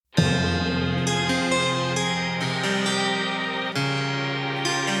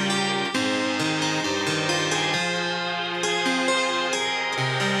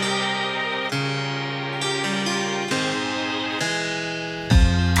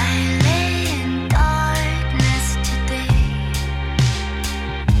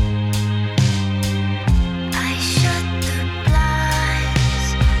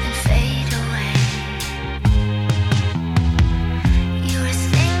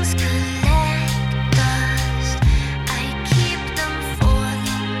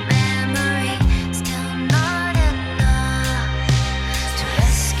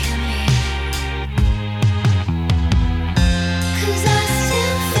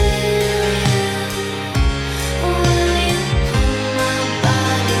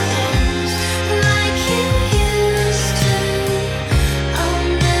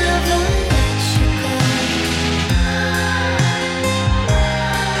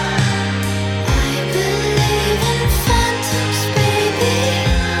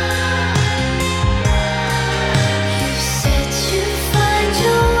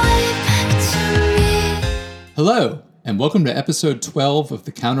welcome to episode 12 of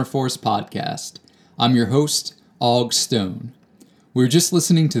the Counterforce podcast. I'm your host, Og Stone. We were just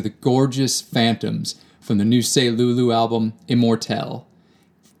listening to the gorgeous Phantoms from the new Say Lulu album, Immortelle.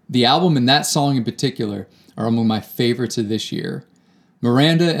 The album and that song in particular are among my favorites of this year.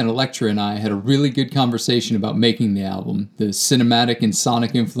 Miranda and Electra and I had a really good conversation about making the album, the cinematic and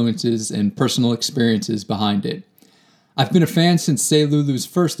sonic influences and personal experiences behind it. I've been a fan since Say Lulu's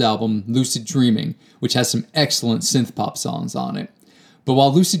first album, Lucid Dreaming, which has some excellent synth-pop songs on it. But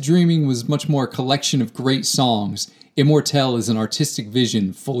while Lucid Dreaming was much more a collection of great songs, Immortelle is an artistic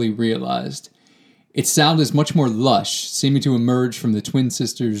vision fully realized. Its sound is much more lush, seeming to emerge from the twin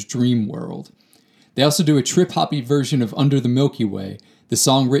sisters' dream world. They also do a trip-hoppy version of Under the Milky Way, the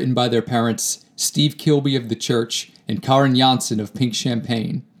song written by their parents Steve Kilbey of The Church and Karen Janssen of Pink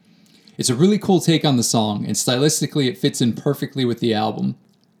Champagne. It's a really cool take on the song, and stylistically it fits in perfectly with the album.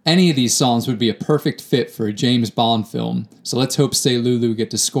 Any of these songs would be a perfect fit for a James Bond film, so let's hope Say Lulu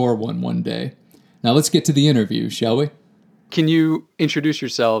get to score one day. Now let's get to the interview, shall we? Can you introduce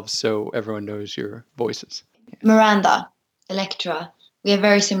yourselves so everyone knows your voices? Miranda, Electra. We have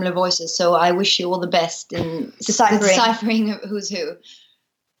very similar voices, so I wish you all the best in deciphering who's who.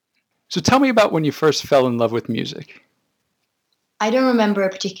 So tell me about when you first fell in love with music. I don't remember a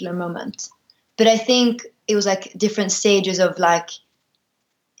particular moment, but I think it was like different stages of like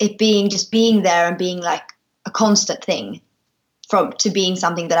it being there and being like a constant thing to being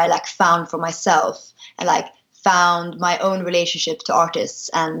something that I like found for myself and like found my own relationship to artists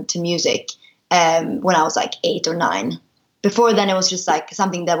and to music when I was like 8 or 9. Before then, it was just like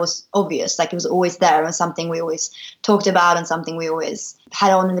something that was obvious, like it was always there and something we always talked about and something we always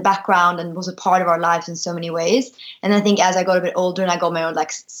had on in the background and was a part of our lives in so many ways. And I think as I got a bit older and I got my own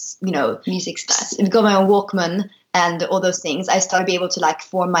music stats, got my own Walkman and all those things, I started to be able to like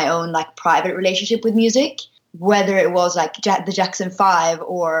form my own like private relationship with music, whether it was like the Jackson 5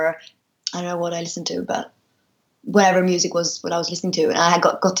 or I don't know what I listened to, but whatever music was what I was listening to. And I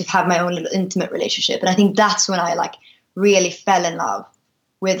got to have my own little intimate relationship. And I think that's when I like really fell in love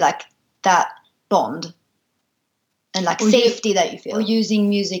with like that bond and like safety that you feel. Or using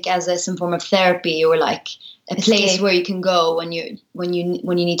music as some form of therapy or like a place where you can go when you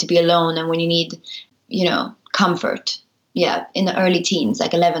need to be alone and when you need, comfort. Yeah, in the early teens,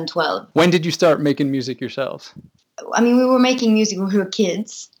 like 11, 12. When did you start making music yourselves? I mean, we were making music when we were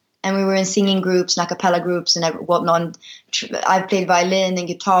kids. And we were in singing groups and a cappella groups and whatnot. I played violin and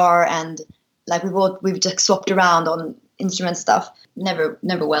guitar and like we've just swapped around on instrument stuff. Never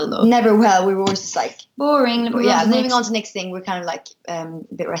well though. Never well. We were always just like boring. Moving on to the next thing. We're kind of like a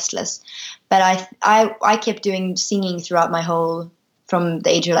bit restless. But I kept doing singing throughout my whole, from the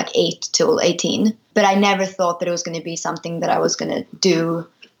age of like 8 till 18. But I never thought that it was going to be something that I was going to do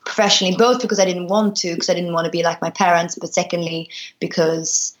professionally. Both because I didn't want to be like my parents. But secondly,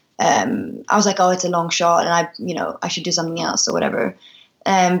 because I was like, oh, it's a long shot, and I should do something else or whatever.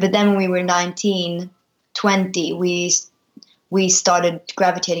 But then when we were 19, 20, we started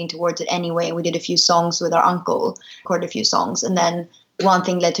gravitating towards it anyway. We did a few songs with our uncle, recorded a few songs, and then one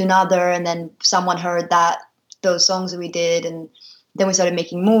thing led to another, and then someone heard those songs that we did, and then we started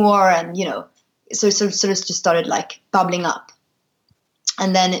making more, and so it sort of just started like bubbling up.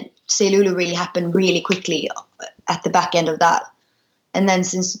 And then Say Lulu really happened really quickly at the back end of that. And then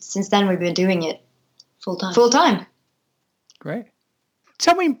since then we've been doing it full time. Great.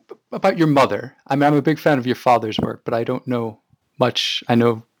 Tell me about your mother. I mean, I'm a big fan of your father's work, but I don't know much. I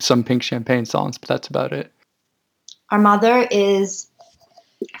know some Pink Champagne songs, but that's about it. Our mother is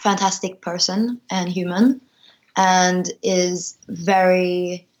a fantastic person and human and is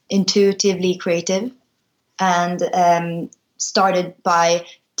very intuitively creative and started by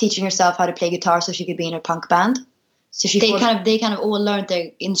teaching herself how to play guitar so she could be in a punk band. So they kind of all learned their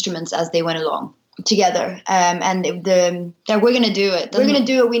instruments as they went along together. And we're going to do it. We're going to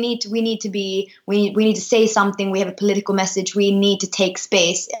do it. We need to say something. We have a political message. We need to take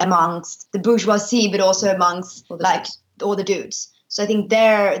space amongst the bourgeoisie, but also amongst like all the dudes. So I think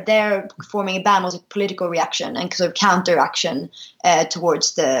their forming a band was a political reaction and sort of counteraction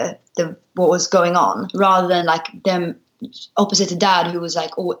towards the what was going on, rather than like them opposite to dad, who was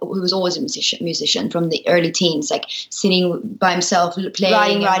always a musician from the early teens, like sitting by himself,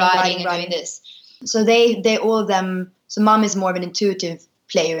 playing, writing, doing this. So they all of them. So mom is more of an intuitive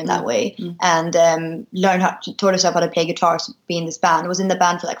player in that way, and taught herself how to play guitar, so be in this band. Was in the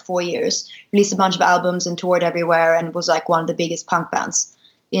band for like 4 years, released a bunch of albums and toured everywhere, and was like one of the biggest punk bands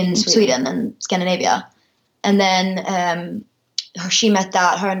in Sweden and Scandinavia. And then her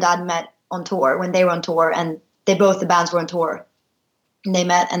and dad met on tour when they were on tour, and the bands were on tour And they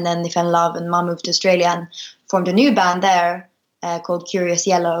met, and then they fell in love, and Mom moved to Australia and formed a new band there called Curious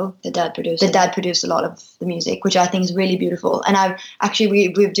Yellow. The dad produced a lot of the music, which I think is really beautiful. And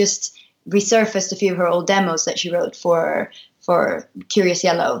we've just resurfaced a few of her old demos that she wrote for Curious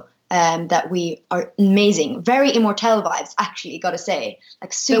Yellow. That we are amazing, very Immortelle vibes. Actually, gotta say,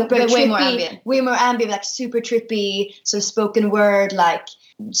 like super but trippy, way more ambient, like super trippy, sort of spoken word, like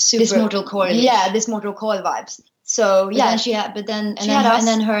super This Mortal Coil. Yeah, this Mortal Coil vibes. So yeah, and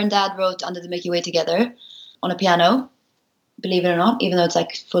then her and Dad wrote Under the Milky Way together on a piano. Believe it or not, even though it's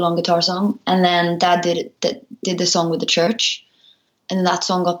like full on guitar song. And then Dad did the song with the church, and then that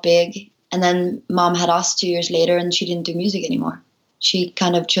song got big. And then Mom had us 2 years later, and she didn't do music anymore. She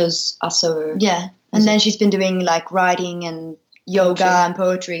kind of chose us over. Yeah, and then she's been doing like writing and yoga and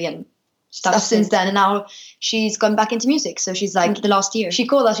poetry and stuff since then. And now she's gone back into music. So she's like, the last year, she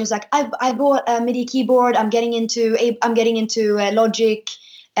called us. She was like, I bought a MIDI keyboard. I'm getting into Logic.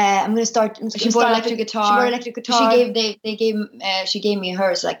 I'm gonna start. She bought electric guitar. She gave me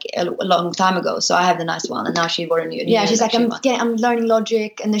hers like a long time ago. So I have the nice one, and now she bought a new. Yeah, she's like, I'm learning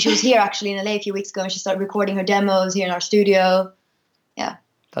Logic, and then she was here actually in LA a few weeks ago, and she started recording her demos here in our studio. Yeah,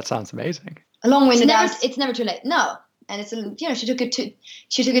 that sounds amazing. It's never too late. No, and it's she took it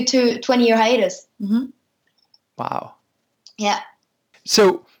to 20-year hiatus. Mm-hmm. Wow. Yeah.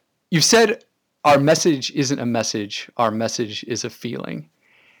 So you've said our message isn't a message. Our message is a feeling.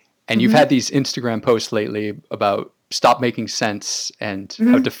 And you've had these Instagram posts lately about stop making sense and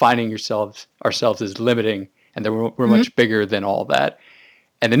how defining ourselves is limiting, and that we're much bigger than all that.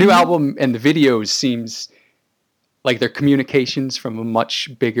 And the new album and the videos seems like they're communications from a much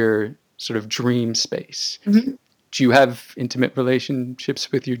bigger sort of dream space. Mm-hmm. Do you have intimate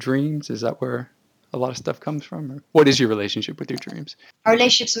relationships with your dreams? Is that where a lot of stuff comes from? Or what is your relationship with your dreams? Our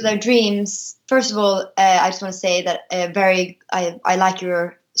relationships with our dreams. First of all, I just want to say that I like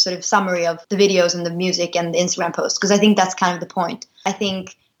your sort of summary of the videos and the music and the Instagram posts, because I think that's kind of the point. I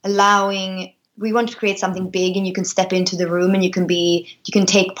think we want to create something big, and you can step into the room and you can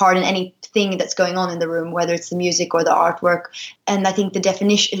take part in anything that's going on in the room, whether it's the music or the artwork. And I think the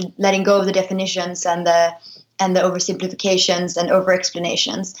definition, letting go of the definitions and the oversimplifications and over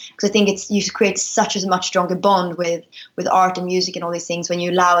explanations, because I think you create such a much stronger bond with art and music and all these things when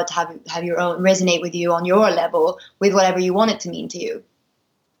you allow it to have your own, resonate with you on your level with whatever you want it to mean to you.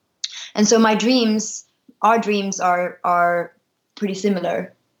 And so our dreams are pretty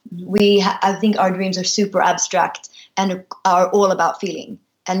similar. I think our dreams are super abstract and are all about feeling.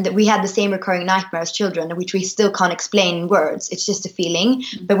 And we had the same recurring nightmare as children, which we still can't explain in words. It's just a feeling.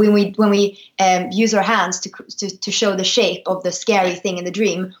 But when we use our hands to show the shape of the scary thing in the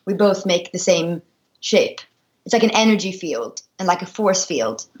dream, we both make the same shape. It's like an energy field and like a force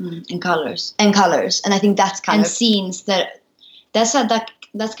field and colors. And I think that's kind of scenes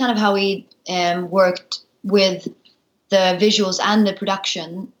that's kind of how we worked with the visuals and the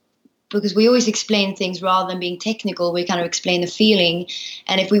production. Because we always explain things rather than being technical. We kind of explain the feeling.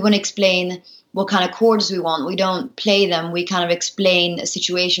 And if we want to explain what kind of chords we want, we don't play them. We kind of explain a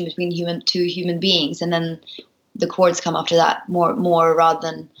situation between two human beings. And then the chords come after that more rather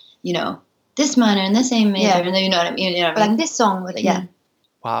than, this minor and the same major. Yeah. And then, you know what I mean? Like this song. Yeah.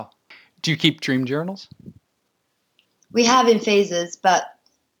 Wow. Do you keep dream journals? We have in phases, but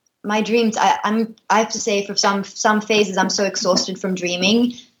my dreams, I have to say for some phases, I'm so exhausted from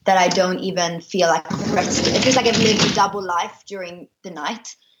dreaming that I don't even feel like rested. It feels like I've lived a double life during the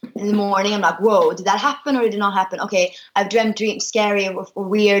night. In the morning, I'm like, whoa, did that happen or did it not happen? Okay, I've dreamt dreams, scary or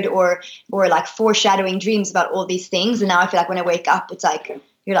weird or like foreshadowing dreams about all these things. And now I feel like when I wake up, it's like,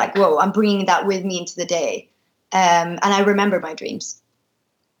 you're like, whoa, I'm bringing that with me into the day. And I remember my dreams.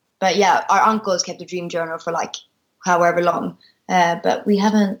 But yeah, our uncles kept a dream journal for like however long. But we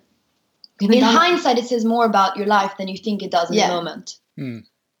haven't. In hindsight, it says more about your life than you think it does in the moment.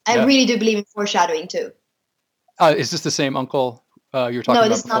 I really do believe in foreshadowing too. Is this the same uncle you're talking about? No,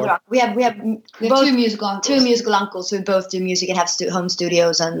 this is another uncle. We have both two musical uncles who both do music and have home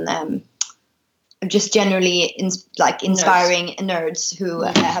studios and just generally inspiring nerds who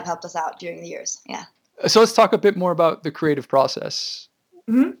have helped us out during the years. Yeah. So let's talk a bit more about the creative process.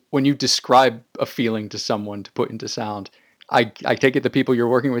 Mm-hmm. When you describe a feeling to someone to put into sound, I take it the people you're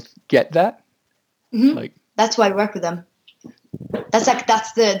working with get that. Mm-hmm. That's why I work with them. That's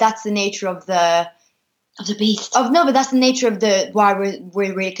the nature of the beast. But that's the nature of why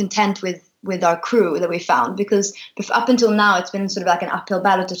we're really content with our crew that we found, because up until now it's been sort of like an uphill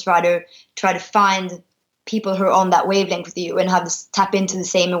battle to try to find people who are on that wavelength with you and have this tap into the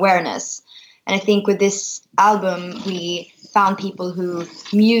same awareness. And I think with this album we found people who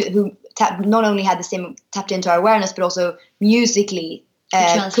not only had the same tapped into our awareness, but also musically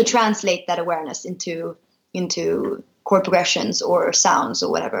could translate that awareness into chord progressions or sounds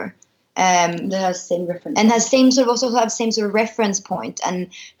or whatever. That has same reference and has same sort of also have same sort of reference point, and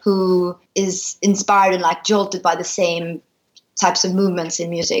who is inspired and like jolted by the same types of movements in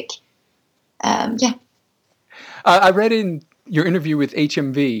music. I read in your interview with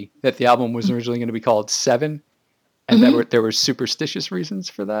HMV that the album was originally going to be called Seven, and that there were superstitious reasons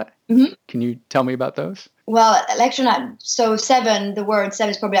for that. Mm-hmm. Can you tell me about those? Well, actually not. So seven, the word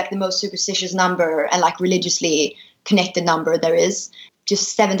seven is probably like the most superstitious number and like religiously connected number there is.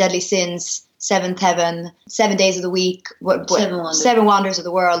 Just 7 deadly sins, seventh heaven, 7 days of the week, seven wonders of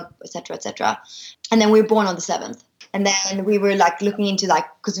the world, etc., etc. And then we were born on the 7th. And then we were like looking into like,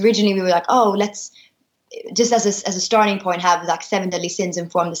 because originally we were like, oh, let's just as a starting point have like 7 deadly sins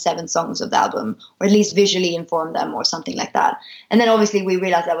inform the 7 songs of the album, or at least visually inform them or something like that. And then obviously we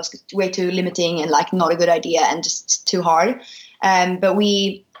realized that was way too limiting and like not a good idea and just too hard. But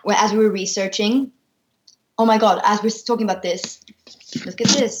as we were researching, oh my God, as we're talking about this, look at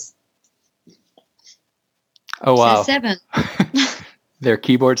this. Oh, wow. It says 7. Their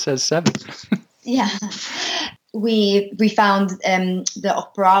keyboard says 7. Yeah. We found the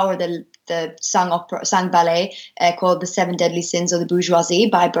opera or the sung ballet called The 7 Deadly Sins of the Bourgeoisie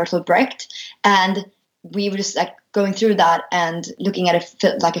by Bertolt Brecht. And we were just like going through that and looking at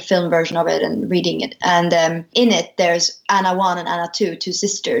a film version of it and reading it. And in it, there's Anna 1 and Anna 2, two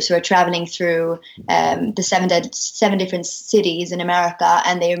sisters who are traveling through the 7 different cities in America,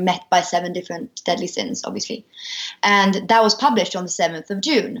 and they are met by 7 different deadly sins, obviously. And that was published on the 7th of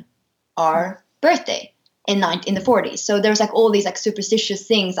June, our birthday. In the 40s. So there was like all these like superstitious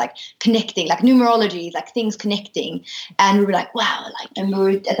things like connecting, like numerology, like things connecting. And we were like, wow, like, and we were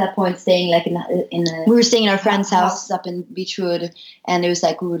at that point staying like we were staying in our friend's house up in Beechwood, and it was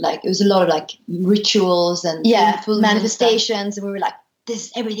like it was a lot of like rituals and manifestations, and we were like,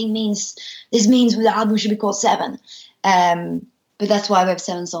 this means the album should be called 7. But that's why we have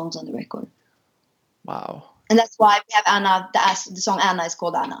 7 songs on the record. Wow. And that's why we have Anna, the song Anna is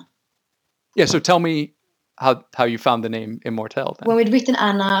called Anna. Yeah, so tell me how you found the name Immortelle then. When we'd written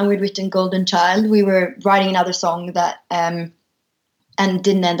Anna and we'd written Golden Child, we were writing another song that and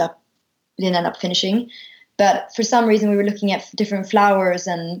didn't end up finishing. But for some reason we were looking at different flowers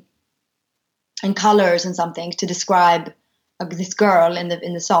and colors and something to describe this girl in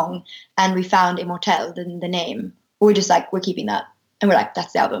the song, and we found Immortelle, the name. We're just like, we're keeping that, and we're like,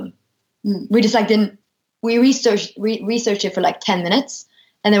 that's the album. We just like we researched it for like 10 minutes.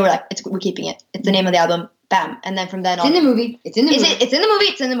 And then we're like, we're keeping it. It's the name of the album. Bam. And then from then on, it's in the movie. It's in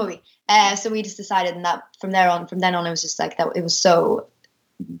the movie. So we just decided, and that from then on, it was just like that.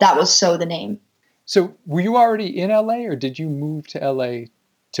 That was so the name. So were you already in LA, or did you move to LA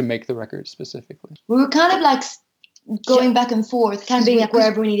to make the record specifically? We were kind of like going back and forth, kind of being like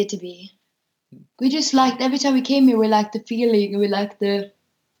wherever we needed to be. We just liked, every time we came here, we liked the feeling, we liked the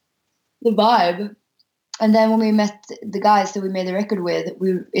vibe. And then when we met the guys that we made the record with,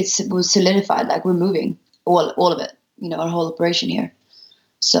 it was solidified. Like, we're moving all of it, our whole operation here.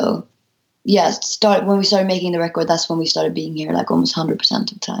 So, yeah, when we started making the record, that's when we started being here, like almost 100% of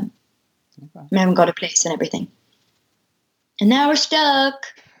the time. Okay. And then we got a place and everything. And now we're stuck.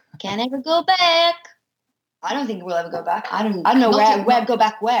 Can't ever go back. I don't think we'll ever go back. I don't know where go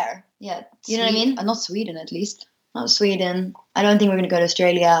back where. Yeah, you know what I mean? Not Sweden, at least. Not Sweden. I don't think we're going to go to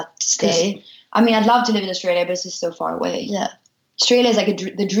Australia to stay. I mean, I'd love to live in Australia, but it's just so far away. Yeah. Australia is like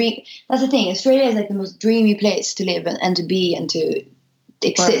the dream. That's the thing. Australia is like the most dreamy place to live and to be and to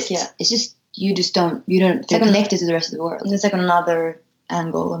exist. Yeah. It's just, you don't feel connected to the rest of the world. It's like on another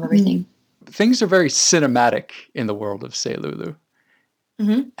angle of everything. Things are very cinematic in the world of Say Lulu.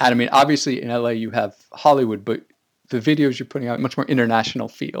 Mm-hmm. And I mean, obviously in LA you have Hollywood, but the videos you're putting out much more international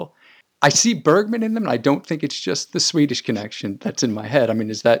feel. I see Bergman in them, and I don't think it's just the Swedish connection that's in my head. I mean,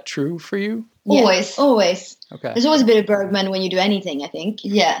 is that true for you? Yeah, always. Okay. There's always a bit of Bergman when you do anything, I think.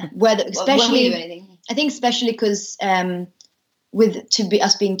 Yeah. When we do anything. I think especially because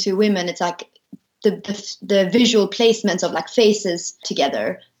us being two women, it's like the visual placements of like faces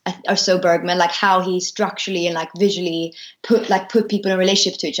together are so Bergman, like how he structurally and like visually put people in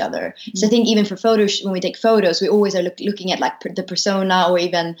relationship to each other. Mm-hmm. So I think even for photos, when we take photos, we always are looking at like the persona or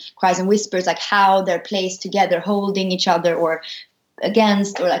even Cries and Whispers, like how they're placed together, holding each other or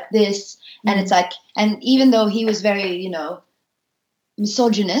against or like this. Mm-hmm. And it's like, and even though he was very,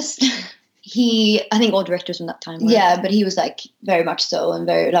 misogynist, I think all directors from that time were. Yeah, but he was like very much so, and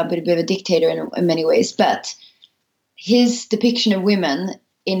a bit of a dictator in many ways. But his depiction of women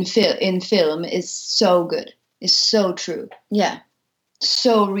in film is so good. It's so true. Yeah.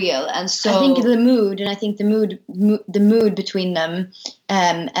 so real and so. I think the mood, and I think the mood between them,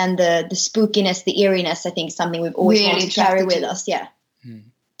 and the spookiness, the eeriness, I think is something we've always Really wanted to carry attracted with to. us. Yeah,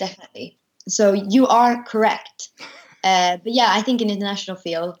 definitely. So you are correct. But yeah, I think in international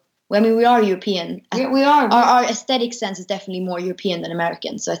field, well, I mean, we are European. We are. Our aesthetic sense is definitely more European than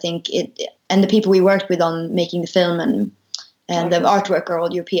American. So I think and the people we worked with on making the film and the artwork are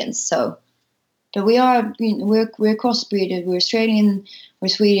all Europeans. So. But we're crossbreeded. We're Australian. We're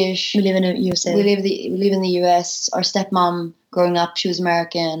Swedish. We live in the USA. We live in the US. Our stepmom, growing up, she was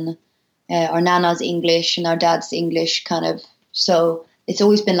American. Our nana's English, and our dad's English, kind of. So it's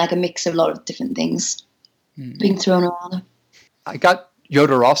always been like a mix of a lot of different things being thrown around. I got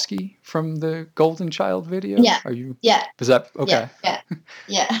Jodorowsky from the Golden Child video. Yeah. Are you? Yeah. Is that okay?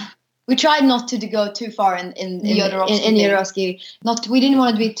 Yeah. We tried not to go too far in Jodorowsky. We didn't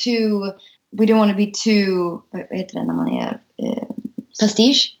want to be too. We don't want to be too.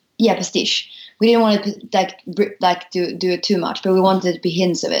 Pastiche. Yeah, pastiche. We didn't want to do it too much, but we wanted it to be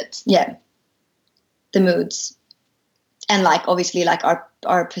hints of it. Yeah. The moods, and like obviously like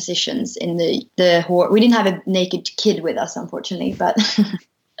our positions in the horror. We didn't have a naked kid with us, unfortunately, but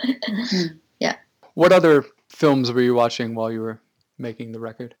yeah. What other films were you watching while you were making the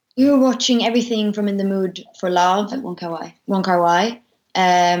record? We were watching everything from In the Mood for Love, Wong Kar-wai.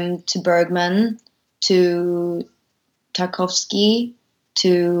 To Bergman, to Tarkovsky,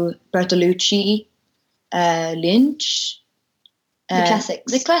 to Bertolucci, Lynch.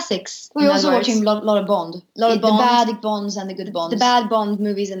 The classics. We were also watching a lot of Bond. The bad Bonds and the good Bonds. The bad Bond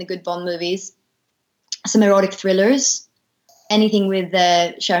movies and the good Bond movies. Some erotic thrillers. Anything with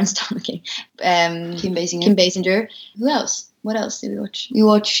Sharon Stone. Kim Basinger. Who else? What else did we watch? We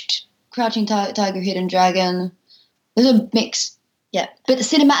watched Crouching Tiger, Hidden Dragon. There's a mix. Yeah. But the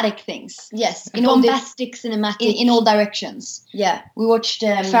cinematic things. Yes. Bombastic cinematic. In all directions. Yeah. We watched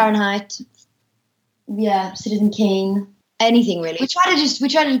Fahrenheit. Yeah, Citizen Kane. Anything really. We try to just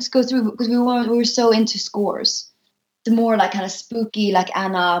go through because we were so into scores. The more like kind of spooky, like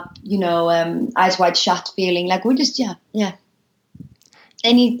Anna, Eyes Wide Shut feeling. Like we're just yeah.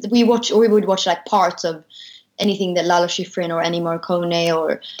 We would watch like parts of anything that Lalo Schifrin or Ennio Morricone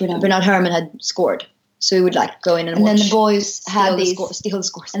or Bernard Herrmann had scored. So we would like go in and watch. And then the boys had steal the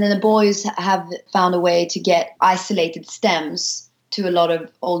scores. And then the boys have found a way to get isolated stems to a lot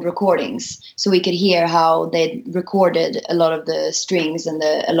of old recordings, so we could hear how they recorded a lot of the strings and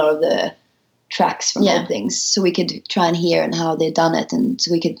a lot of the tracks from old things. So we could try and hear and how they'd done it, and so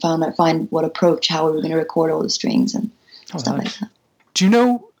we could find what approach, how we were going to record all the strings and stuff like that. Do you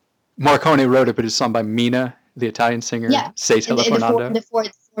know Morricone wrote it, but it's sung by Mina, the Italian singer? Yeah. Sei telefonando.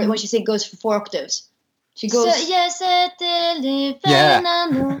 When she goes for 4 octaves. She goes, and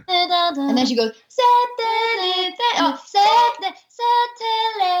then she goes,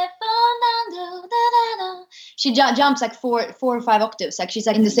 she jumps like four or 5 octaves. Like she's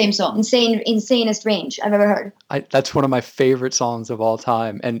like in the same song. Insanest range I've ever heard. That's one of my favorite songs of all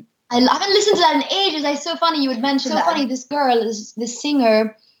time, and I haven't listened to that in ages. It's so funny you would mention that. So funny. This girl is this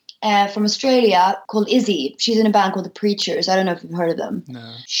singer from Australia called Izzy. She's in a band called The Preachers. I don't know if you've heard of them. No.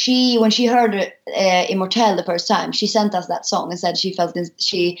 When she heard Immortelle the first time, she sent us that song and said she felt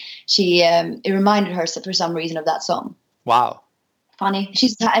it reminded her for some reason of that song. Wow. Funny.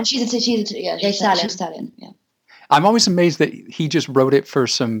 She's Italian. Yeah. I'm always amazed that he just wrote it for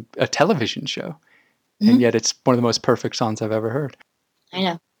a television show, and yet it's one of the most perfect songs I've ever heard. I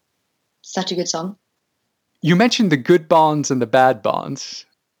know. Such a good song. You mentioned the good Bonds and the bad Bonds.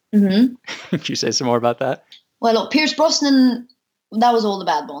 Mm-hmm. Can you say some more about that? Well, look, Pierce Brosnan, that was all the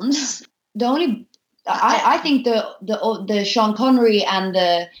bad Bonds. The only, I think the Sean Connery and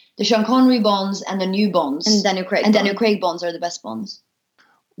the Sean Connery Bonds and the new Bonds and Daniel Craig Bonds are the best Bonds.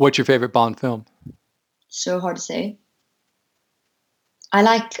 What's your favorite Bond film? So hard to say. I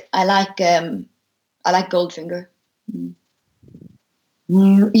like Goldfinger. Mm.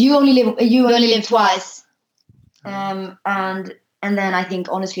 You only live twice. And then I think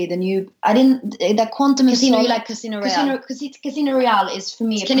honestly that Quantum of Casino. Solace. You like Casino Royale? Casino Royale is for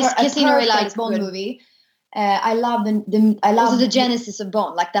me Casino Royale is Bond good. movie. I love the genesis of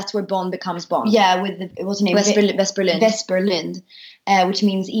Bond. Like that's where Bond becomes Bond. Yeah, with what's her name? Vesper Lynd. Vesper Lynd, which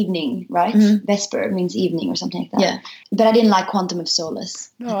means evening, right? Mm-hmm. Vesper means evening or something like that. Yeah, but I didn't like Quantum of Solace.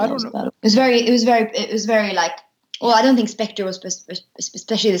 No, I don't know. It was very like. Well, I don't think Spectre was,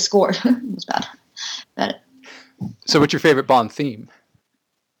 especially the score was bad. But so, what's your favorite Bond theme?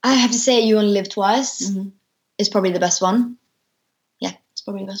 I have to say, You Only Live Twice is probably the best one. Yeah, it's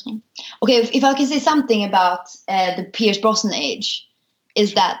probably the best one. Okay, if I can say something about the Pierce Brosnan age,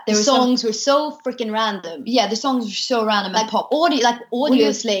 is that The songs were so freaking random. Yeah, the songs were so random Like and pop.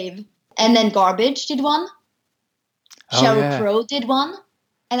 Audio Slave, and then Garbage did one. Sheryl Crow did one.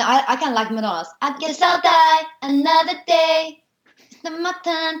 And I kind of like Madonna's. I guess I'll die another day. It's not my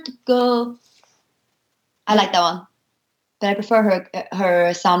time to go. I like that one. But I prefer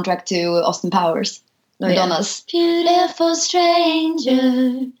her soundtrack to Austin Powers. Madonna's. Beautiful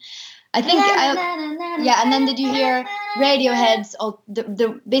stranger. I think and then did you hear Radiohead's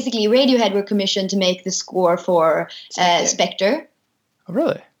basically Radiohead were commissioned to make the score for Spectre. Oh,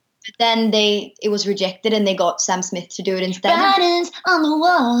 really? But then it was rejected and they got Sam Smith to do it instead. Writings on the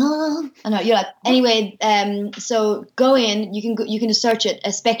wall. I know, you're like, anyway, so go in, you can just search it,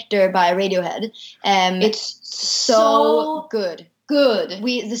 A Spectre by Radiohead. It's so good.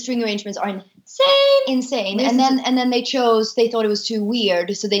 The string arrangements are insane. And then they thought it was too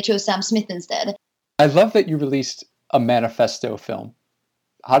weird, so they chose Sam Smith instead. I love that you released a manifesto film.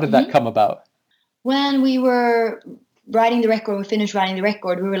 How did that come about? When we were we finished writing the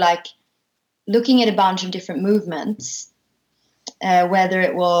record, we were like looking at a bunch of different movements, whether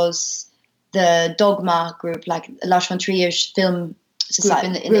it was the Dogma group, like Lars von Trier's film group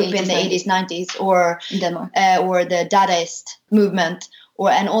in the 80s, 90s, or in Denmark, or the Dadaist movement,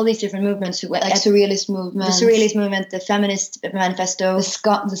 and all these different movements, like surrealist movement, the feminist manifesto, the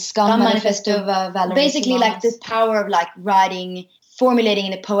scum manifesto of Valerie basically Solanas. Like this power of like formulating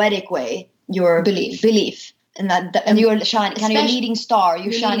in a poetic way your belief. And you're shining, kind of your leading star,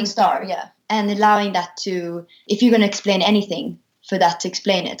 your shining star, yeah. And allowing that to, if you're going to explain anything, for that to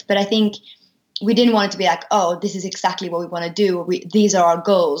explain it. But I think we didn't want it to be like, oh, this is exactly what we want to do. These are our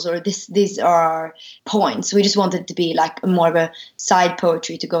goals, or these are our points. We just wanted it to be like more of a side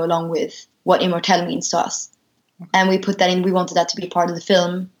poetry to go along with what Immortelle means to us. And we put that in. We wanted that to be part of the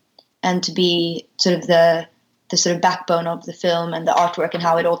film, and to be sort of the sort of backbone of the film and the artwork and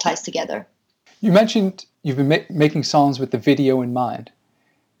how it all ties together. You mentioned you've been making songs with the video in mind.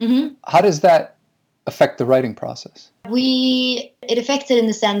 Mm-hmm. How does that affect the writing process? It affects it in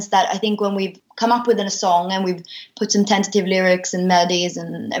the sense that I think when we've come up with a song and we've put some tentative lyrics and melodies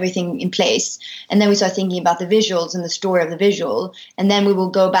and everything in place, and then we start thinking about the visuals and the story of the visual, and then we will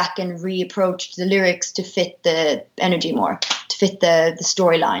go back and reapproach the lyrics to fit the energy more, to fit the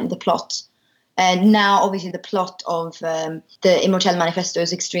storyline, the plot. And now, obviously, the plot of the Immortelle Manifesto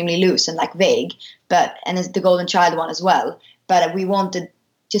is extremely loose and like vague, and it's the Golden Child one as well. But we wanted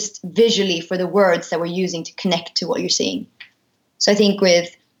just visually for the words that we're using to connect to what you're seeing. So I think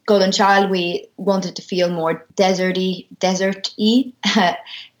with Golden Child, we wanted to feel more desert-y,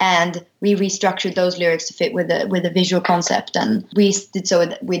 and we restructured those lyrics to fit with the visual concept. And we did so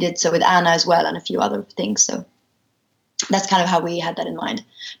with Anna as well, and a few other things. So that's kind of how we had that in mind.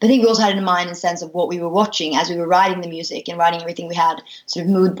 But I think we also had it in mind in the sense of what we were watching as we were writing the music and writing everything. We had sort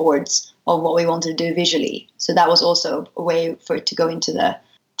of mood boards of what we wanted to do visually. So that was also a way for it to go into the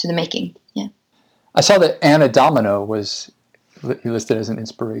making. Yeah. I saw that Anna Domino was listed as an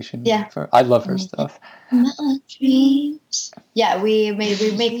inspiration. Yeah. I love her stuff. My dreams. Yeah, we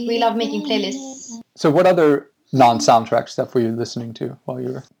love making playlists. So what other non-soundtrack stuff were you listening to while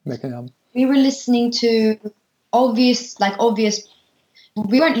you were making them? We were listening to obvious.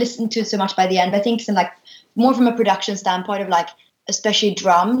 We weren't listening to it so much by the end, but I think some like more from a production standpoint of like, especially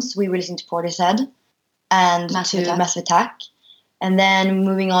drums, we were listening to Portishead and Massive Attack. And then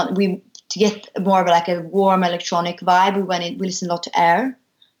moving on, to get more of like a warm electronic vibe, we listened a lot to Air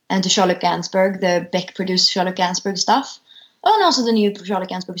and to Charlotte Gainsbourg, the Beck-produced Charlotte Gainsbourg stuff. Oh, and also the new Charlotte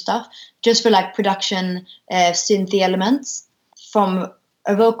Gainsbourg stuff, just for like production synthy elements. From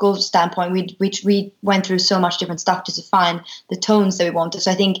a vocal standpoint, we went through so much different stuff just to find the tones that we wanted.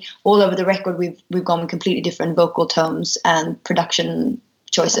 So I think all over the record, we've gone with completely different vocal tones and production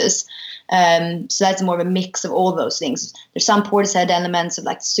choices. So that's more of a mix of all those things. There's some Portishead elements of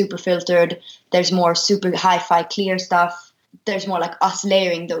like super filtered. There's more super hi-fi clear stuff. There's more like us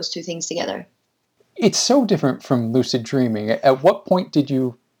layering those two things together. It's so different from lucid dreaming. At what point did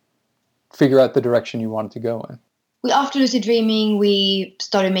you figure out the direction you wanted to go in? After lucid dreaming, we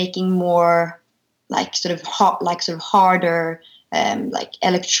started making more like sort of harder, like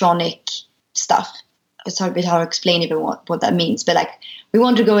electronic stuff. It's a bit hard to explain even what that means, but like we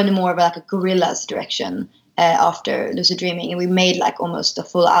wanted to go into more of like a Gorillaz direction after lucid dreaming, and we made like almost a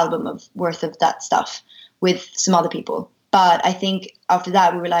full album worth of that stuff with some other people. But I think after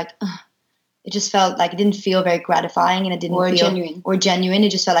that we were like, it just felt like it didn't feel very gratifying, and it didn't feel genuine.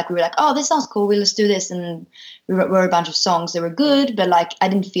 It just felt like we were like, oh, this sounds cool, let's do this, and we wrote a bunch of songs that were good, but like I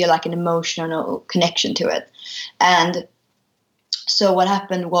didn't feel like an emotional connection to it. And so what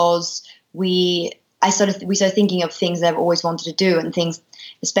happened was we we started thinking of things that I've always wanted to do, and things,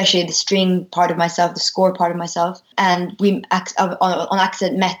 especially the string part of myself, the score part of myself. And we on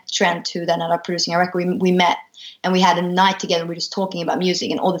accident met Trent, who then ended up producing our record. We met and we had a night together. And we were just talking about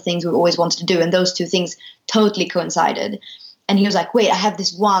music and all the things we always wanted to do, and those two things totally coincided. And he was like, "Wait, I have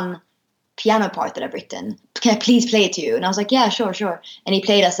this one piano part that I've written. Can I please play it to you?" And I was like, "Yeah, sure." And he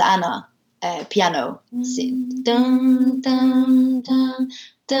played us the Anna piano. Dum dum dum.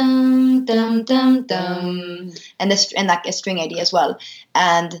 Dum dum dum dum, and like a string idea as well.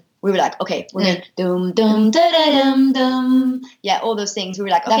 And we were like, okay, we're gonna dum dum da da dum dum. Yeah, all those things. We were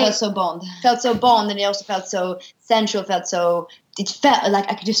like, okay, that felt so Bond, and it also felt so sensual. It felt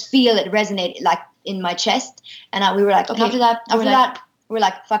like I could just feel it resonate like in my chest. And we were like, okay. And after that, we're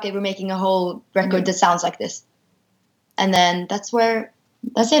like, fuck it, we're making a whole record that sounds like this. And then that's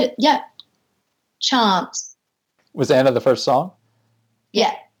it. Yeah, chance. Was Anna the first song?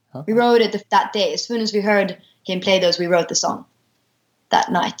 Yeah. Okay. We wrote it that day. As soon as we heard him play those, we wrote the song that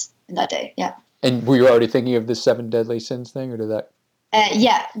night and that day. Yeah. And were you already thinking of the 7 Deadly Sins thing, or did that?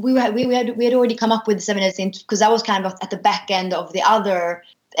 Yeah, we had already come up with the 7 Deadly Sins, because that was kind of at the back end of the other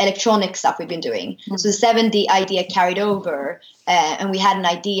electronic stuff we've been doing. Mm-hmm. So the 7D idea carried over, and we had an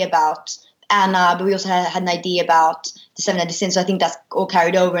idea about Anna, but we also had an idea about the 7 Deadly Sins. So I think that's all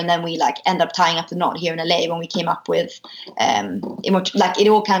carried over, and then we like end up tying up the knot here in LA when we came up with like it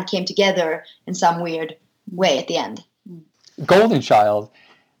all kind of came together in some weird way at the end. Golden Child,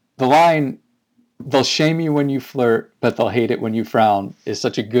 the line, "They'll shame you when you flirt, but they'll hate it when you frown," is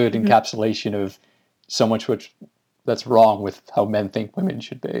such a good encapsulation of so much that's wrong with how men think women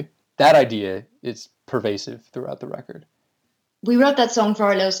should be. That idea is pervasive throughout the record. We wrote that song for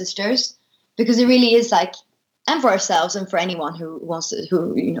our little sisters, because it really is like, and for ourselves and for anyone who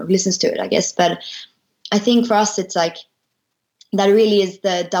listens to it, I guess. But I think for us, it's like, that really is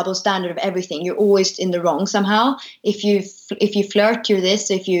the double standard of everything. You're always in the wrong somehow. If you flirt, you're this.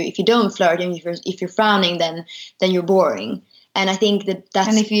 If you don't flirt, and if you're frowning, then you're boring. And I think that's.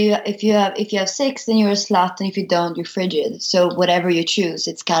 And if you have sex, then you're a slut, and if you don't, you're frigid. So whatever you choose,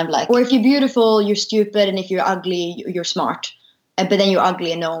 it's kind of like. Or if you're beautiful, you're stupid, and if you're ugly, you're smart. But then you're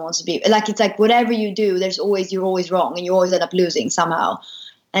ugly, and no one wants to be like. It's like whatever you do, you're always wrong, and you always end up losing somehow.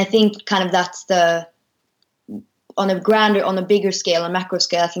 And I think kind of that's on a bigger scale, on a macro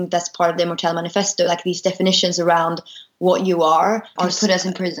scale, I think that's part of the Immortelle Manifesto. Like these definitions around what you are can put us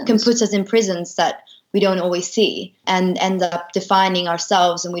in prisons that we don't always see, and end up defining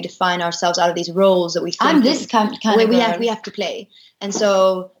ourselves, and we define ourselves out of these roles that we think I'm this kind of we have to play. And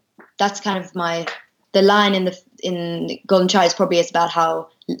so that's kind of the line in Golden Child is probably about how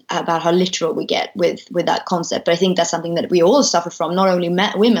literal we get with that concept. But I think that's something that we all suffer from, not only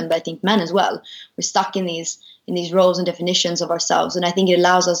women, but I think men as well. We're stuck in these roles and definitions of ourselves, and I think it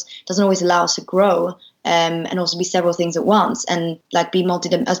doesn't always allow us to grow, and also be several things at once, and like be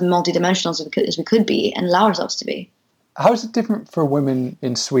multidimensional as we could be, and allow ourselves to be. How is it different for women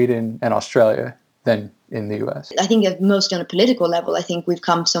in Sweden and Australia than in the US? I think that mostly on a political level, I think we've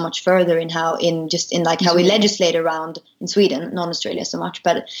come so much further in how we legislate around in Sweden, not in Australia so much,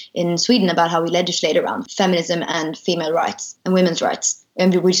 but in Sweden, about how we legislate around feminism and female rights and women's rights.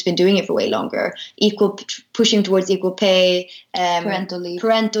 And we've just been doing it for way longer. Pushing towards equal pay, parental leave,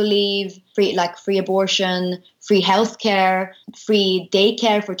 free abortion, free healthcare, free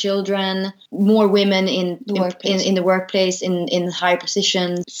daycare for children, more women in the workplace, in higher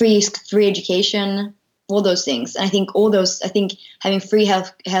positions, free education, all those things. And I think having free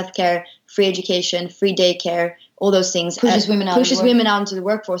healthcare, free education, free daycare, all those things pushes women out into the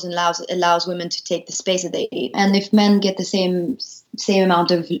workforce, and allows women to take the space that they need. And if men get the same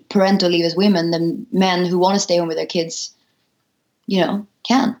amount of parental leave as women, then men who want to stay home with their kids,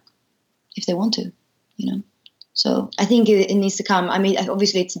 can, if they want to, So I think it needs to come. I mean,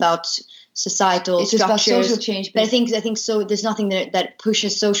 obviously it's about societal structures, about social change, but I think so. There's nothing that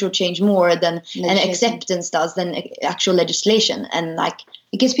pushes social change more than and acceptance does than actual legislation, and like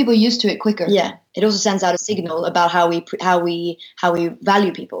it gets people used to it quicker. Yeah, it also sends out a signal about how we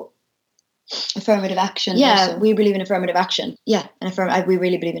value people. Affirmative action. Yeah, also. We believe in affirmative action. Yeah, we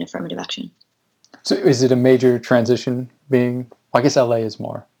really believe in affirmative action. So, is it a major transition? Well, I guess LA is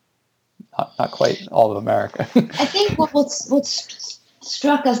more, not quite all of America. I think what's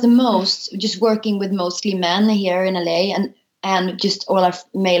struck us the most, just working with mostly men here in LA and just all our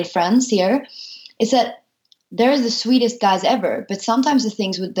male friends here, is that they're the sweetest guys ever. But sometimes the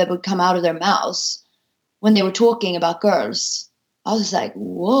things that would come out of their mouths when they were talking about girls, I was like,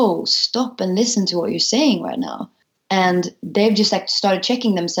 whoa, stop and listen to what you're saying right now. And they've just like started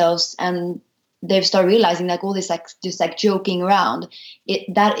checking themselves and they've started realizing like all this like just like joking around,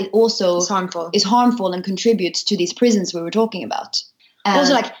 it also is harmful and contributes to these prisons we were talking about. And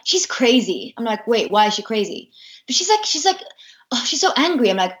also like, she's crazy. I'm like, wait, why is she crazy? But she's like, oh, she's so angry.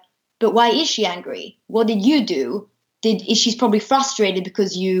 I'm like, but why is she angry? What did you do? She's probably frustrated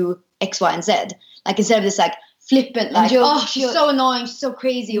because you X, Y, and Z. Like instead of this like flippant, like, oh, she's so annoying, she's so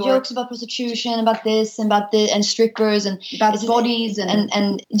crazy. Jokes about prostitution, about this and about this, and strippers and about bodies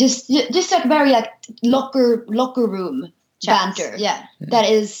and just like very like locker room banter. Yeah, that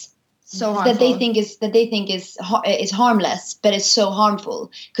is so harmful. That they think is harmless, but it's so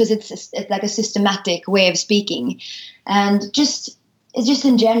harmful because it's like a systematic way of speaking, and it's just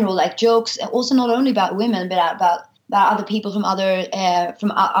in general like jokes. Also, not only about women, but about other people from other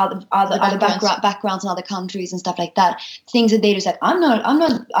backgrounds in other countries and stuff like that. Things that they just like, I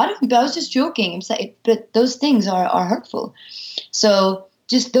was just joking. But those things are hurtful. So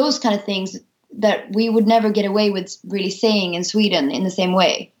just those kind of things that we would never get away with really saying in Sweden in the same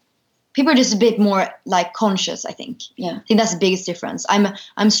way. People are just a bit more like conscious, I think. Yeah, I think that's the biggest difference.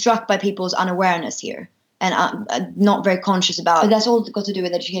 I'm struck by people's unawareness here. And I'm not very conscious about. But that's all got to do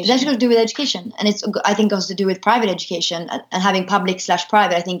with education. That's got to do with education, and I think has to do with private education and having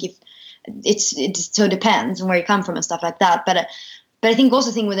public/private. I think if it so depends on where you come from and stuff like that. But I think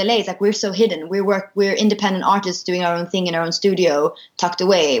also the thing with LA is like we're so hidden. We're independent artists doing our own thing in our own studio, tucked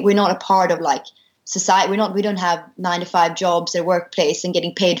away. We're not a part of like society. We don't have 9-to-5 jobs at a workplace and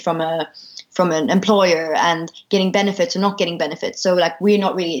getting paid from an employer and getting benefits or not getting benefits. So like we're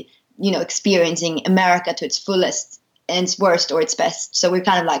not really, experiencing America to its fullest and its worst or its best. So we're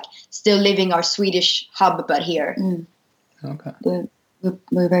kind of like still living our Swedish hub, but here. Mm. Okay.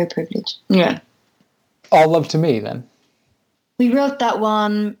 We're very privileged. Yeah. All Love to Me, then. We wrote that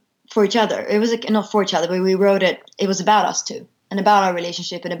one for each other. It was like, not for each other, but we wrote it. It was about us two and about our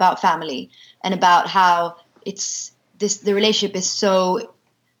relationship and about family and about how the relationship is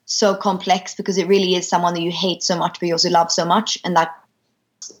so complex because it really is someone that you hate so much, but you also love so much. And that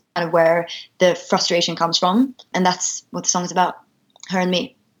kind of where the frustration comes from, and that's what the song is about, her and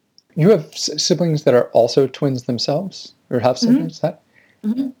me. You have siblings that are also twins themselves, or have siblings?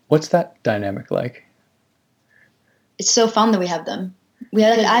 Mm-hmm. What's that dynamic like? It's so fun that we have them.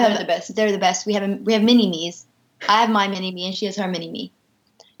 They're the best. They're the best. We have mini-me's. I have my mini-me, and she has her mini-me.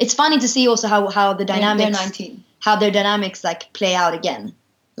 It's funny to see also how the dynamics. They're 19. How their dynamics like play out again.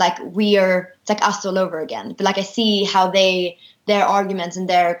 Like it's like us all over again. But like I see how their arguments and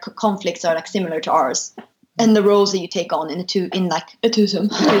their conflicts are like similar to ours, and the roles that you take on in a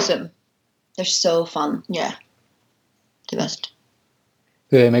twosome. They're so fun. Yeah, the best.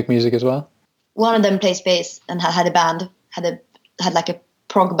 Do they make music as well? One of them plays bass and had a band. Had like a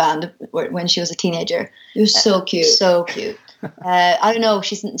prog band when she was a teenager. It was so cute. So cute. I don't know.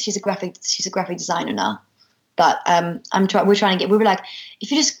 She's a graphic designer now. But we're trying to get. We were like,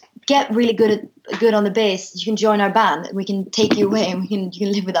 if you just get really good on the bass, you can join our band. And we can take you away, and you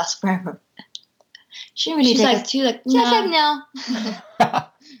can live with us forever. She's like, no.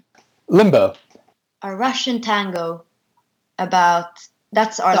 Limbo. A Russian tango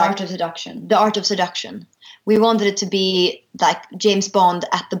that's the art of seduction. The art of seduction. We wanted it to be like James Bond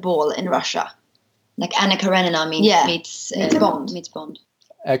at the ball in Russia, like Anna Karenina meets Bond.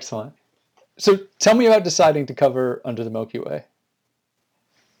 Excellent. So tell me about deciding to cover Under the Milky Way.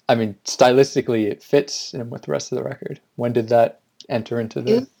 I mean, stylistically, it fits in with the rest of the record. When did that enter into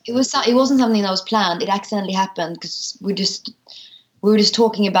the... It wasn't something that was planned. It accidentally happened because we were just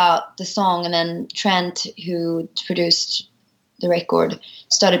talking about the song, and then Trent, who produced the record,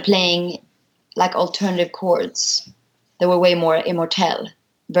 started playing like alternative chords that were way more immortal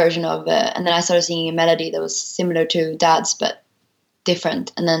version of... and then I started singing a melody that was similar to Dad's, but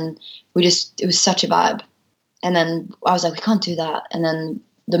different. And then it was such a vibe. And then I was like, we can't do that. And then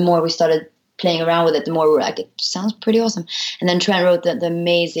the more we started playing around with it, the more we were like, it sounds pretty awesome. And then Trent wrote the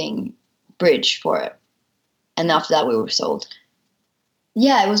amazing bridge for it. And after that, we were sold.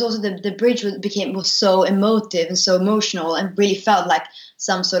 Yeah, it was also the bridge was so emotive and so emotional and really felt like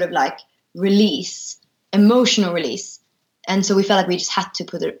some sort of like emotional release. And so we felt like we just had to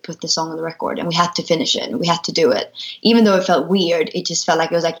put the song on the record, and we had to finish it, and we had to do it. Even though it felt weird, it just felt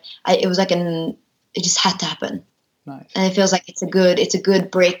like it just had to happen. Nice. And it feels like it's a good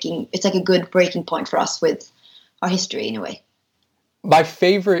breaking point for us with our history in a way. My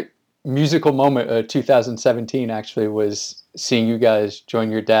favorite musical moment of 2017 actually was seeing you guys join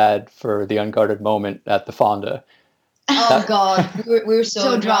your dad for the Unguarded Moment at the Fonda. Oh God, we were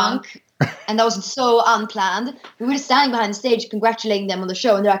so drunk. And that was so unplanned. We were just standing behind the stage congratulating them on the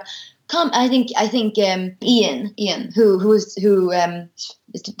show, and they're like, I think Ian, who is doing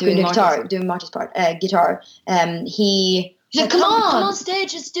the guitar, doing Marty's part, guitar. He's like, come on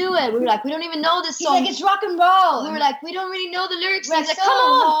stage, let's do it. We were like, we don't even know this song. He's like, it's rock and roll. We were like, we don't really know the lyrics. He's like, so come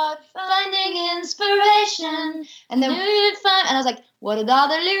on, finding inspiration. And then and I was like, what are the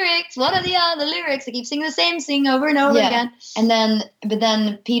other lyrics? What are the other lyrics? I keep singing the same thing over and over again. But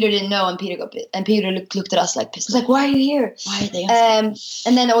then Peter didn't know, and Peter looked at us like pissed. He was like, why are you here? Why are they?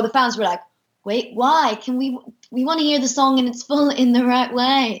 And then all the fans were like, wait, why? Can we want to hear the song in its full in the right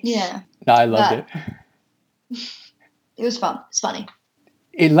way? Yeah. No, I loved it. It was fun. It's funny.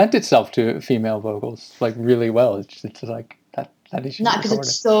 It lent itself to female vocals like really well. It's like that is not because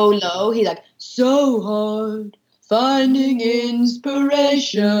it's so low. He's like, so hard finding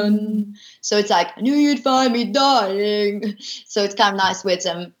inspiration. So it's like, I knew you'd find me dying. So it's kind of nice with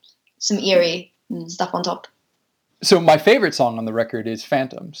some eerie stuff on top. So my favorite song on the record is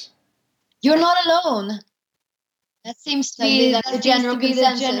Phantoms. You're Not Alone. That seems to be the general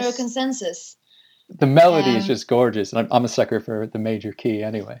consensus. The melody is just gorgeous, and I'm a sucker for the major key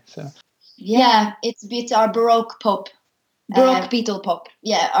anyway. So yeah, it's our Baroque pop, Beatle pop.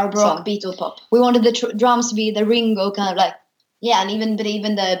 Yeah, our Baroque Beatle pop. We wanted the drums to be the Ringo kind of like, and even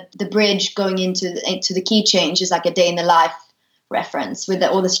the bridge going into the key change is like a day in the life reference with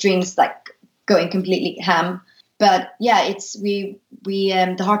all the strings like going completely ham. But yeah,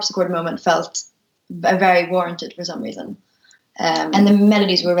 the harpsichord moment felt very warranted for some reason. And the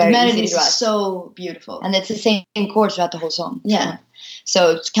melodies were very easy to write. So beautiful. And it's the same chords throughout the whole song. Yeah.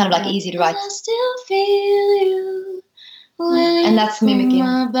 So it's kind of like easy to write. I still feel you. And that's mimicking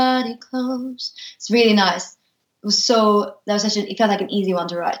my body close. It's really nice. It felt like an easy one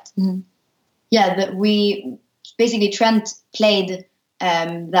to write. Mm-hmm. Yeah, Trent played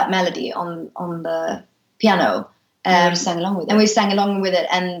that melody on the piano. And we sang along with it. And we sang along with it,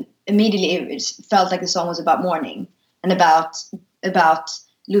 and immediately it felt like the song was about mourning and about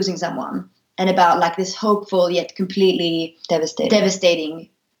losing someone and about like this hopeful yet completely devastating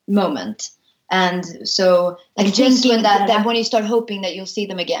moment. And so like just when that when you start hoping that you'll see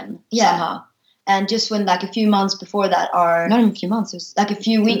them again somehow. And just when like a few months before that not even a few months, it was like a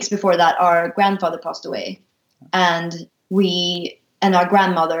few weeks before that our grandfather passed away. And our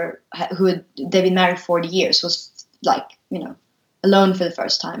grandmother, they'd been married 40 years, was like, alone for the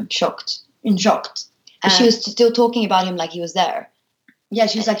first time, shocked. But she was still talking about him like he was there. Yeah,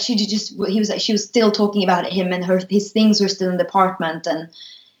 she was like, she was still talking about him, and his things were still in the apartment,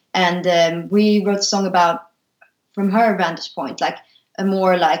 and we wrote a song from her vantage point, like a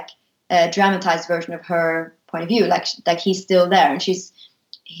more like dramatized version of her point of view, like he's still there, and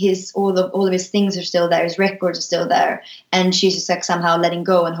all of his things are still there, his records are still there, and she's just like somehow letting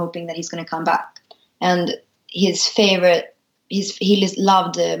go and hoping that he's going to come back. And he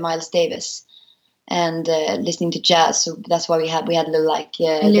loved Miles Davis and listening to jazz, so that's why we had a little like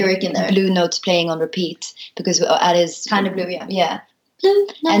a lyric in there, blue notes playing on repeat, because at his kind of blue, yeah.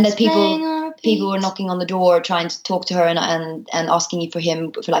 And that people were knocking on the door trying to talk to her and asking for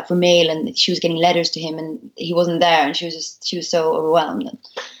him for mail, and she was getting letters to him and he wasn't there, and she was so overwhelmed. And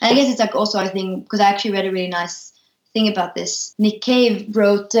I guess it's like also, I think, because I actually read a really nice thing about this. Nick Cave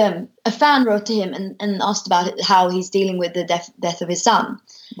wrote, a fan wrote to him and asked about how he's dealing with the death of his son.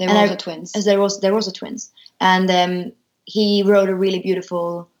 They were also twins. As there was also twins, and he wrote a really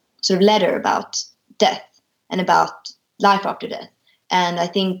beautiful sort of letter about death and about life after death. And I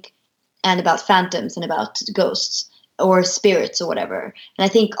think, and about phantoms and about ghosts or spirits or whatever. And I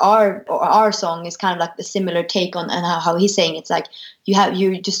think our song is kind of like the similar take on and how he's saying it's like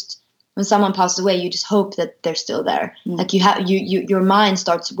when someone passes away, you just hope that they're still there. Like your mind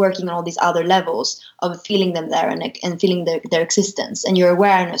starts working on all these other levels of feeling them there and feeling their existence, and your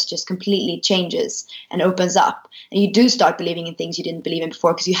awareness just completely changes and opens up, and you do start believing in things you didn't believe in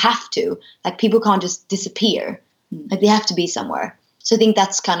before, because you have to. Like, people can't just disappear. Like, they have to be somewhere. So I think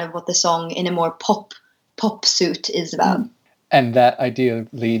that's kind of what the song in a more pop suit is about. And that idea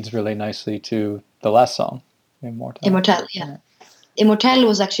leads really nicely to the last song, Immortelle. Yeah. Immortelle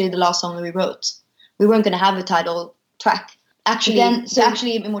was actually the last song that we wrote. We weren't going to have a title track. Actually,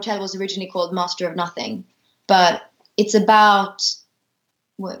 Immortelle was originally called Master of Nothing. But it's about...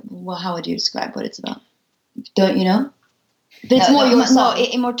 how would you describe what it's about? Don't you know? But it's more your song. No,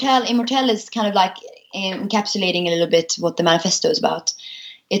 Immortelle is kind of like encapsulating a little bit what the manifesto is about.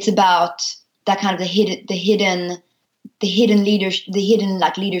 It's about that kind of the hidden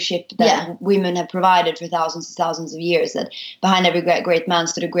leadership that women have provided for thousands and thousands of years. That behind every great man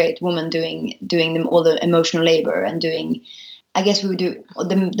stood a great woman doing them all the emotional labor and doing. I guess we would do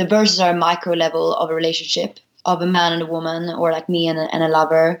the verses are a micro level of a relationship of a man and a woman, or like me and a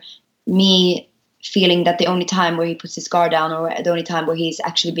lover, me feeling that the only time where he puts his guard down, or the only time where he's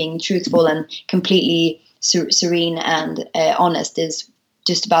actually being truthful and completely serene and honest, is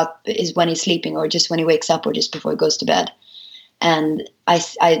when he's sleeping, or just when he wakes up, or just before he goes to bed. And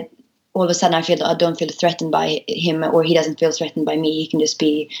I all of a sudden I don't feel threatened by him, or he doesn't feel threatened by me. He can just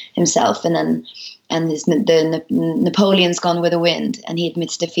be himself. And Napoleon's gone with the wind, and he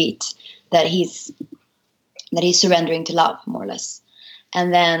admits defeat, that he's surrendering to love, more or less.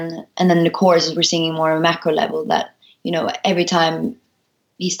 And then the chorus, we're singing more on a macro level, that, you know, every time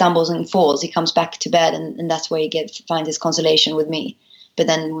he stumbles and falls, he comes back to bed, and that's where he finds his consolation with me. But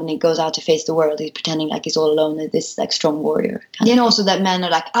then when he goes out to face the world, he's pretending like he's all alone, this like strong warrior. And also that men are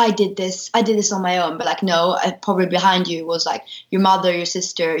like, I did this on my own. But like, no, probably behind you was like your mother, your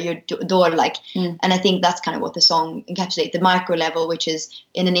sister, your daughter. Like, and I think that's kind of what the song encapsulates, the micro level, which is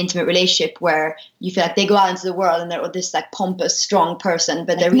in an intimate relationship where you feel like they go out into the world and they're this like pompous, strong person,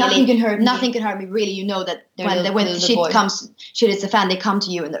 but they're really nothing can hurt me. Really, you know that when shit hits the fan, they come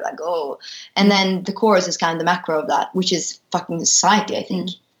to you and they're like, oh. And then the chorus is kind of the macro of that, which is fucking society, I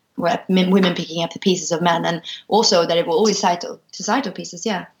think, where women picking up the pieces of men, and also that it will always societal pieces.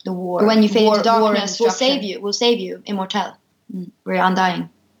 Yeah, the war. But when you fade into darkness, we'll save you, immortal. We're undying.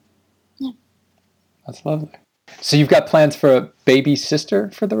 Yeah, that's lovely. So you've got plans for a baby sister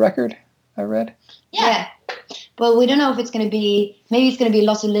for the record, I read. Yeah. Well, we don't know if it's going to be. Maybe it's going to be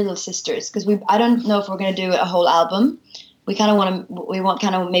lots of little sisters, because I don't know if we're going to do a whole album. We kind of want to. We want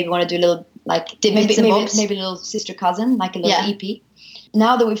maybe want to do a little like maybe a little sister cousin, like a little EP.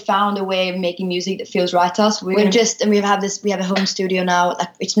 Now that we've found a way of making music that feels right to us, we have a home studio now. Like,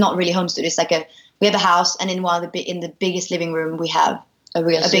 it's not really a home studio. It's like we have a house, and in the biggest living room we have a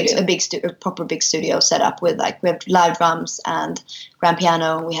proper big studio set up with we have live drums and grand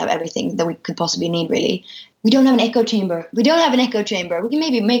piano, and we have everything that we could possibly need, really. We don't have an echo chamber. We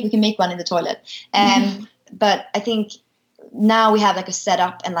can make one in the toilet. But I think now we have like a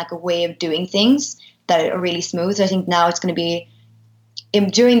setup and like a way of doing things that are really smooth. So I think now it's going to be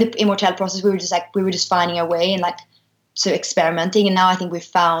during the Immortelle process, we were just finding our way and like so experimenting. And now I think we've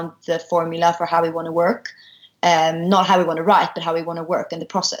found the formula for how we want to work. Not how we want to write, but how we want to work in the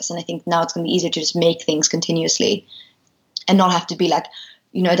process. And I think now it's going to be easier to just make things continuously and not have to be like,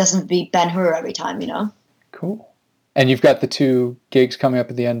 you know, it doesn't be Ben-Hur every time, you know. Cool. And you've got the 2 gigs coming up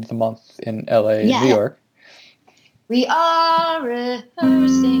at the end of the month in LA and New York. We are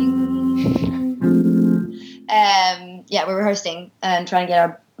rehearsing. We're rehearsing and trying to get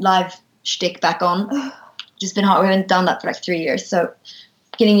our live shtick back on. Just been hard. We haven't done that for like 3 years. So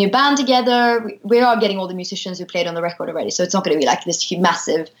getting a new band together. We are getting all the musicians who played on the record already. So it's not going to be like this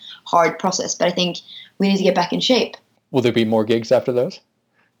massive, hard process. But I think we need to get back in shape. Will there be more gigs after those?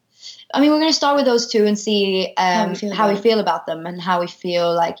 I mean, we're going to start with those 2 and see how we feel about them, and how we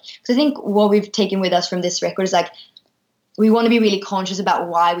feel like. Because I think what we've taken with us from this record is like, we want to be really conscious about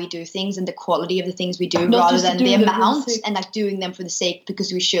why we do things and the quality of the things we do, rather than the amount, and like doing them for the sake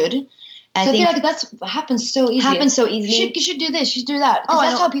because we should. And I feel like that's happens so easily. You should do this, you should do that. Oh,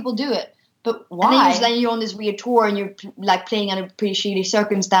 that's how people do it. But why? And then you're on this weird tour and you're like playing under pretty shitty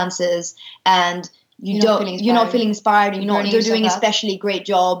circumstances, and you're not feeling inspired, and they're doing a especially great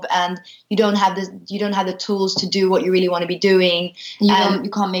job, and you don't have the tools to do what you really want to be doing. You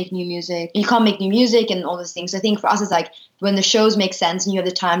can't make new music. You can't make new music and all those things. I think for us, it's like when the shows make sense and you have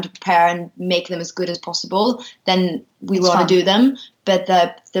the time to prepare and make them as good as possible, then we want to do them. But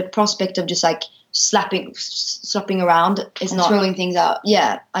the prospect of just like slapping around is not throwing things out.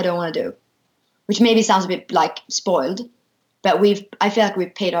 Yeah, I don't want to do. Which maybe sounds a bit like spoiled. But I feel like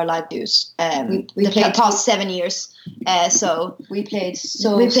we've paid our live dues. We played the past 7 years. So we played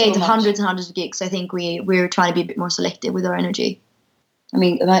hundreds and hundreds of gigs. I think we're trying to be a bit more selective with our energy. I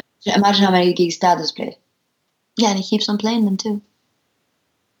mean, imagine how many gigs Dad has played. Yeah, and he keeps on playing them too.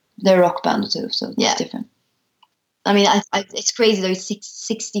 They're a rock band too, so it's different. I mean, it's crazy though. He's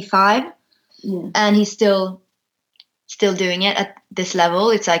 65, and he's still doing it at this level.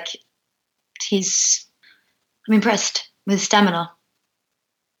 It's like I'm impressed with stamina.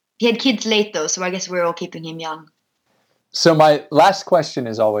 He had kids late though, so I guess we're all keeping him young. So my last question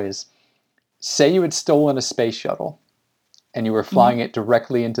is always, say you had stolen a space shuttle and you were flying it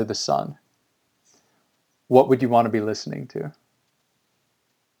directly into the sun. What would you want to be listening to?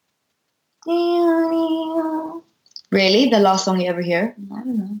 Really? The last song you ever hear? I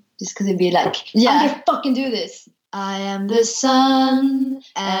don't know. Just because it'd be like, I'm gonna fucking do this. I am the sun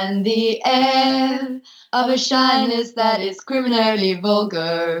and the air of a shyness that is criminally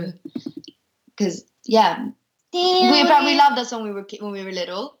vulgar. Because, we probably loved that song when we were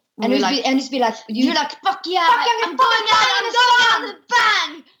little. And it'd be like, you're like, fuck yeah, I'm going on the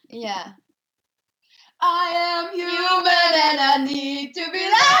bang! Yeah. I am human and I need to be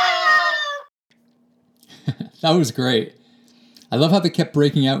loved. That was great. I love how they kept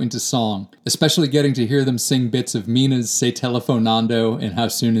breaking out into song, especially getting to hear them sing bits of Mina's Say Telefonando and How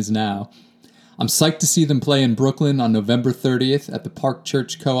Soon Is Now. I'm psyched to see them play in Brooklyn on November 30th at the Park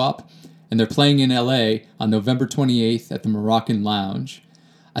Church Co-op, and they're playing in LA on November 28th at the Moroccan Lounge.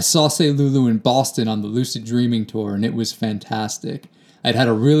 I saw Say Lulu in Boston on the Lucid Dreaming Tour, and it was fantastic. I'd had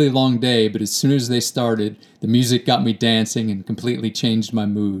a really long day, but as soon as they started, the music got me dancing and completely changed my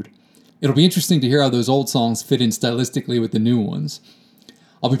mood. It'll be interesting to hear how those old songs fit in stylistically with the new ones.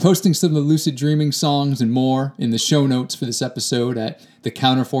 I'll be posting some of the Lucid Dreaming songs and more in the show notes for this episode at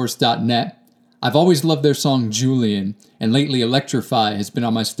thecounterforce.net. I've always loved their song Julian, and lately Electrify has been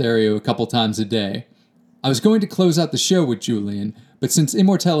on my stereo a couple times a day. I was going to close out the show with Julian, but since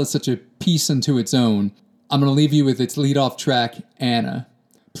Immortelle is such a piece unto its own, I'm going to leave you with its lead-off track, Anna.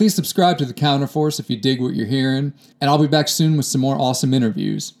 Please subscribe to The Counterforce if you dig what you're hearing, and I'll be back soon with some more awesome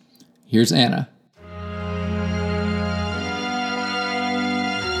interviews. Here's Anna.